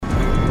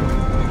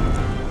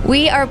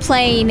We are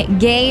playing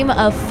Game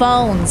of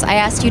Phones. I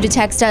asked you to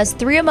text us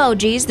 3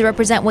 emojis that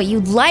represent what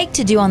you'd like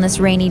to do on this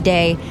rainy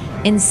day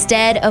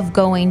instead of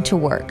going to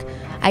work.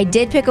 I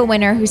did pick a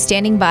winner who's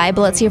standing by,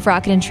 but let's see if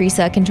Rocket and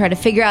Teresa can try to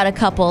figure out a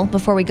couple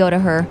before we go to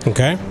her.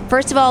 Okay.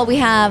 First of all, we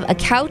have a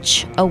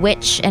couch, a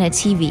witch, and a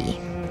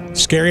TV.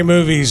 Scary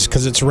movies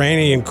because it's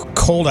rainy and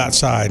cold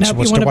outside.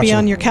 Nope, you want to be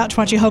on your couch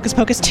watching Hocus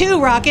Pocus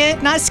 2,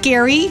 Rocket. Not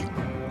scary.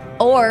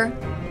 Or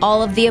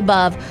all of the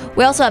above.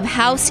 We also have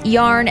house,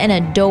 yarn, and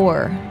a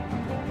door.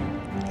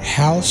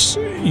 House,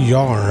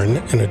 yarn,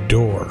 and a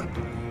door.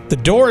 The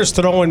door is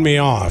throwing me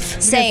off.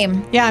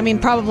 Same. Yeah, I mean,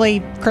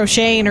 probably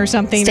crocheting or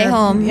something. Stay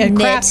home, knit.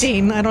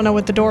 Crafting. I don't know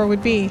what the door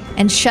would be.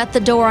 And shut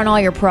the door on all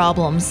your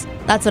problems.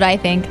 That's what I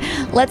think.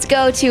 Let's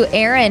go to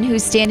Erin,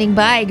 who's standing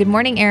by. Good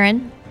morning,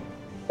 Erin.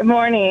 Good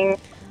morning.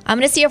 I'm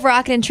going to see if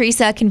Rocket and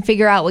Teresa can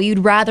figure out what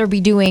you'd rather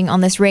be doing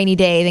on this rainy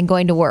day than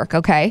going to work,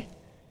 okay?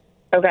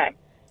 Okay.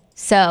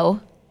 So,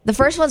 the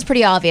first one's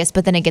pretty obvious,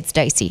 but then it gets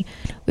dicey.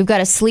 We've got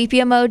a sleepy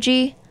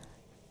emoji,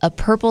 a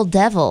purple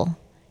devil,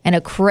 and a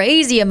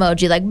crazy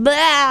emoji like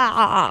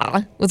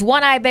blah, with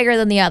one eye bigger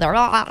than the other.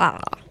 Blah.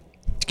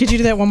 Could you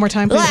do that one more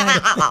time, please?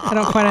 I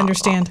don't quite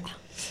understand.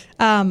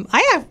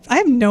 I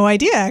have no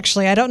idea,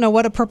 actually. I don't know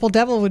what a purple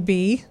devil would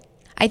be.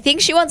 I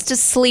think she wants to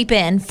sleep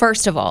in,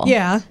 first of all.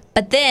 Yeah.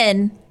 But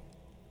then,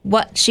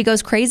 what? She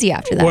goes crazy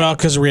after that. Well,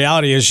 because the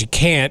reality is she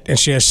can't, and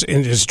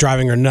it's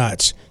driving her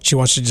nuts. She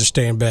wants to just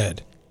stay in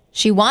bed.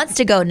 She wants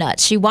to go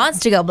nuts. She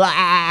wants to go blah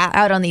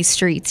out on these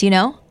streets, you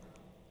know?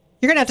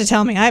 You're going to have to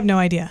tell me. I have no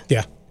idea.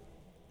 Yeah.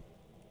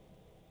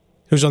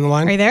 Who's on the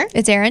line? Are you there?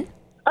 It's Erin.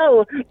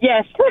 Oh,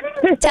 yes.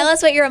 Tell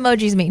us what your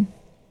emojis mean.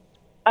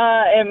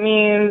 It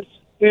means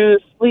to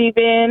sleep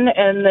in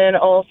and then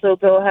also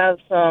go have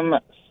some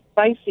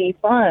spicy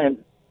fun.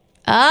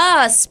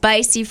 Ah,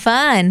 spicy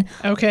fun.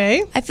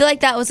 Okay. I feel like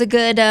that was a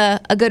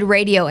good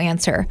radio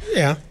answer.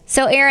 Yeah.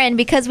 So, Erin,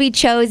 because we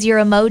chose your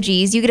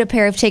emojis, you get a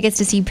pair of tickets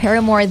to see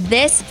Paramore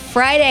this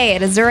Friday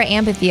at Azura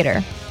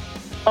Amphitheater.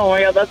 Oh,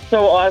 my God, that's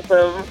so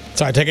awesome.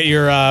 So I take it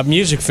you're a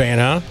music fan,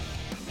 huh?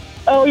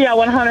 Oh, yeah,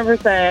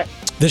 100%.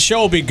 This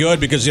show will be good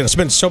because it's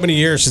been so many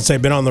years since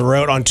they've been on the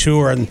road on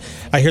tour, and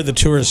I hear the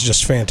tour is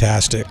just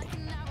fantastic.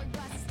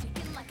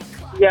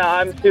 Yeah,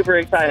 I'm super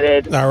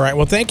excited. All right.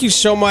 Well, thank you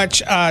so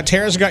much.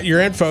 Tara's got your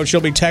info. She'll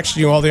be texting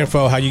you all the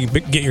info how you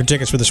can get your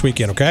tickets for this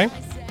weekend, okay?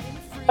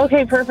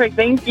 Okay, perfect.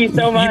 Thank you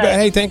so much.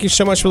 Hey, thank you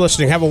so much for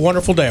listening. Have a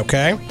wonderful day,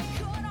 okay?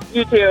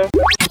 You too.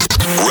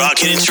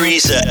 Rocket and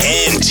Teresa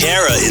and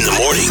Tara in the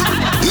morning.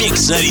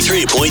 Mix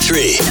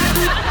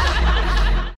 93.3.